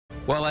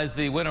Well, as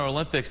the Winter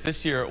Olympics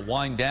this year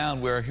wind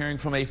down, we're hearing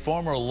from a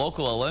former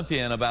local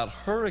Olympian about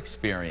her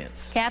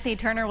experience. Kathy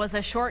Turner was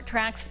a short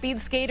track speed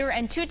skater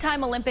and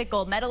two-time Olympic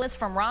gold medalist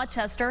from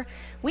Rochester.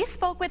 We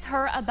spoke with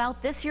her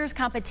about this year's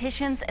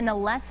competitions and the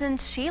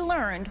lessons she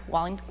learned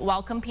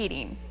while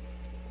competing.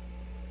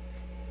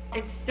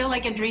 It's still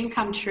like a dream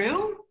come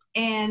true,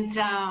 and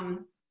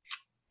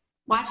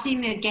watching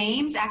the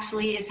games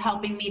actually is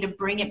helping me to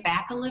bring it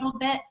back a little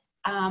bit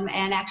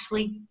and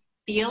actually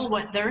feel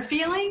what they're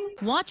feeling.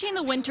 Watching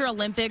the Winter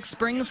Olympics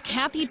brings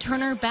Kathy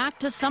Turner back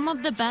to some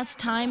of the best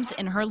times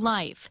in her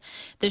life.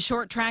 The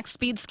short track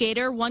speed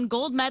skater won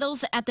gold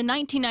medals at the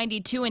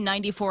 1992 and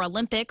 94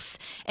 Olympics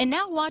and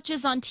now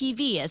watches on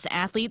TV as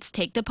athletes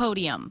take the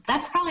podium.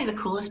 That's probably the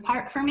coolest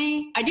part for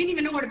me. I didn't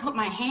even know where to put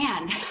my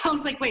hand. I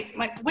was like, wait,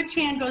 which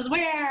hand goes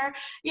where?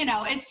 You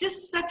know, it's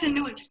just such a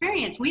new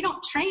experience. We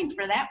don't train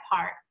for that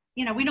part.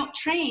 You know, we don't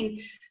train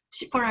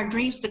for our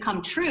dreams to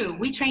come true.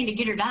 We train to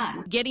get her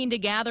done. Getting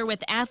together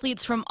with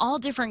athletes from all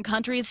different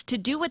countries to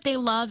do what they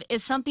love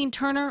is something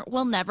Turner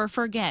will never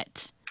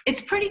forget.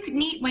 It's pretty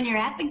neat when you're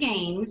at the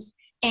games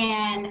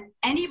and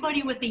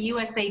anybody with the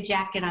USA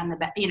jacket on the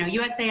back, you know,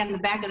 USA on the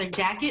back of their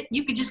jacket,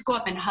 you could just go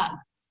up and hug.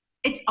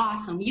 It's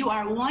awesome. You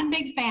are one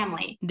big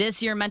family.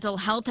 This year, mental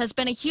health has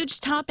been a huge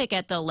topic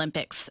at the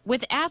Olympics,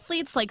 with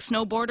athletes like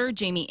snowboarder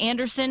Jamie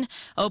Anderson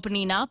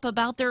opening up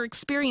about their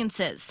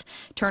experiences.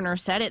 Turner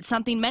said it's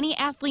something many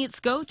athletes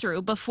go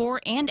through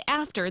before and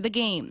after the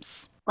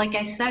games. Like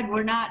I said,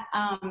 we're not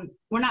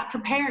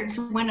prepared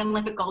to win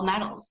Olympic gold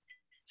medals.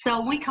 So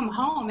when we come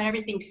home and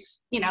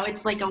everything's, you know,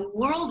 it's like a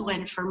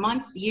whirlwind for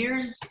months,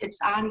 years. It's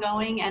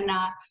ongoing, and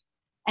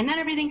then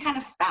everything kind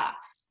of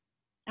stops,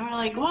 and we're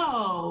like,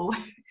 whoa.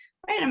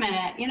 Wait a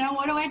minute, you know,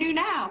 what do I do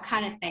now,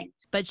 kind of thing.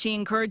 But she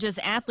encourages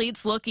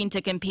athletes looking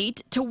to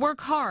compete to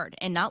work hard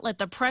and not let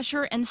the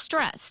pressure and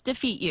stress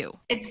defeat you.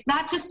 It's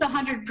not just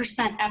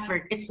 100%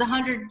 effort, it's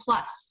 100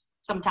 plus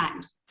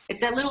sometimes.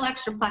 It's that little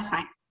extra plus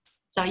sign.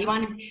 So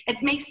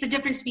it makes the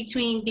difference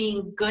between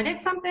being good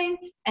at something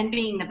and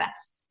being the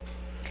best.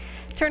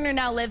 Turner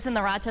now lives in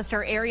the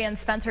Rochester area and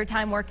spends her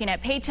time working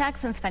at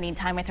Paychex and spending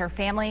time with her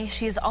family.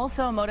 She's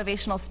also a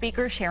motivational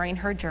speaker, sharing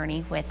her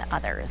journey with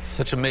others.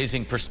 Such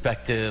amazing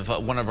perspective.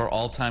 One of our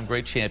all-time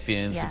great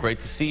champions. Yes. Great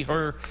to see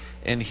her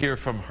and hear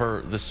from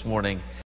her this morning.